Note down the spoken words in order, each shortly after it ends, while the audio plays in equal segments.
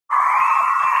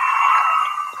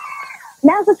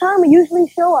Now's the time we usually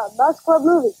show our Buzz Club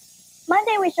movie.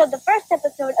 Monday we showed the first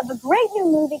episode of a great new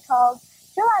movie called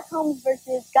Sherlock Holmes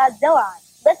vs. Godzilla.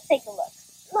 Let's take a look.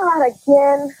 Not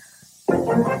again.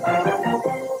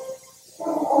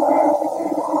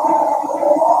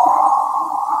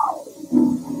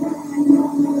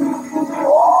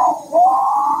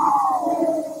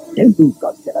 Don't move,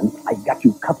 Godzilla. I got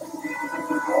you covered.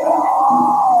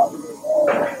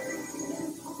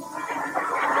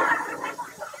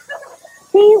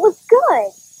 See, it was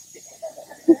good.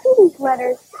 You see these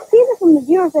letters? These are from the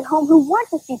viewers at home who want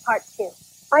to see part 2.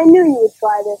 I knew you would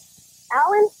try this.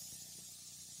 Alan?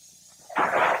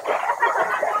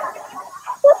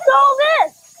 What's all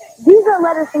this? These are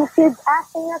letters from kids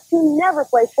asking us to never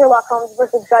play Sherlock Holmes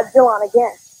vs. Godzilla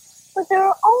again. But there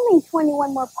are only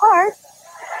 21 more parts.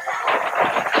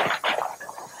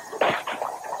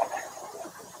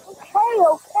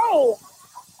 Okay.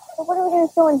 So what are we going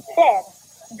to show instead?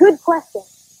 Good question.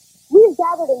 We've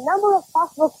gathered a number of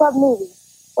possible club movies.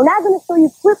 We're now going to show you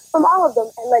clips from all of them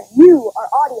and let you, our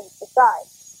audience, decide.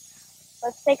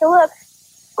 Let's take a look.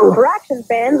 For action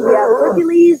fans, we have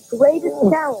Hercules' Greatest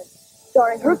Challenge,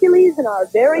 starring Hercules and our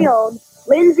very own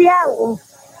Lindsey Allen.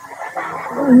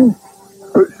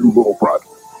 Hey, you little brat.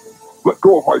 Let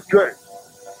go of my chain.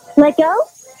 Let go?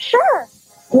 Sure.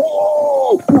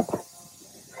 Whoa!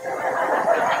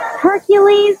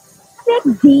 Hercules,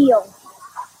 big deal.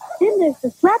 Then there's the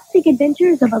slapstick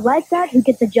adventures of a lifeguard who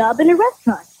gets a job in a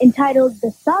restaurant, entitled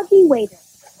The Soggy Waiter.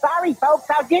 Sorry, folks,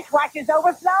 our dishwasher's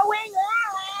overflowing.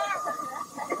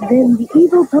 Then the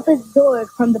evil puppet Zorg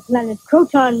from the planet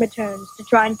Croton returns to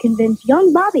try and convince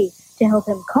young Bobby to help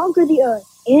him conquer the Earth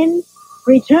in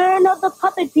Return of the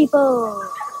Puppet People.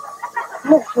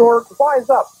 Look, Zorg, wise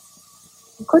up.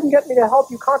 You couldn't get me to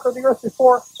help you conquer the Earth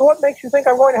before, so what makes you think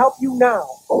I'm going to help you now?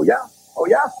 Oh, yeah?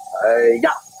 Hey-ya!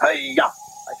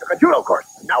 I took a judo course,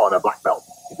 and now I'm a black belt.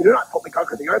 If you do not help me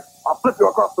conquer the Earth, I'll flip you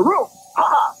across the room.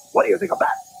 Ha-ha! What do you think of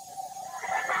that?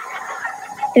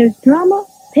 There's drama,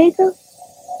 pathos,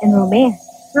 and romance.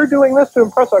 You're doing this to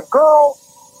impress a girl?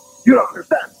 You don't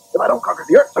understand. If I don't conquer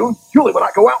the Earth soon, Julie will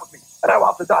not go out with me, and I will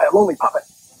have to die a lonely puppet.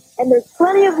 And there's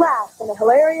plenty of laughs in a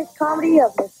hilarious comedy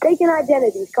of mistaken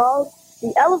identities called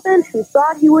The Elephant Who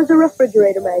Thought He Was a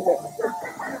Refrigerator Magnet.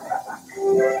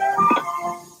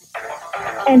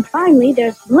 And finally,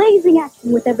 there's blazing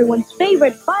action with everyone's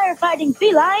favorite firefighting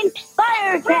feline,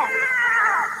 Firecat,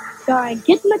 starring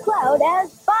Kit McCloud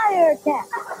as Firecat.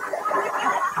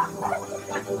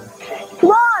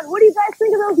 Come on, what do you guys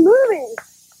think of those movies?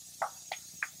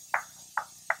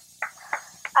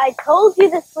 I told you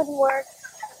this wouldn't work.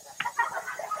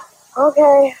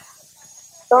 Okay,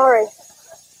 sorry.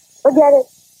 Forget it.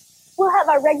 We'll have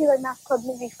our regular Math Club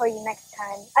movie for you next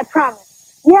time. I promise.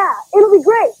 Yeah, it'll be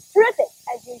great. Terrific.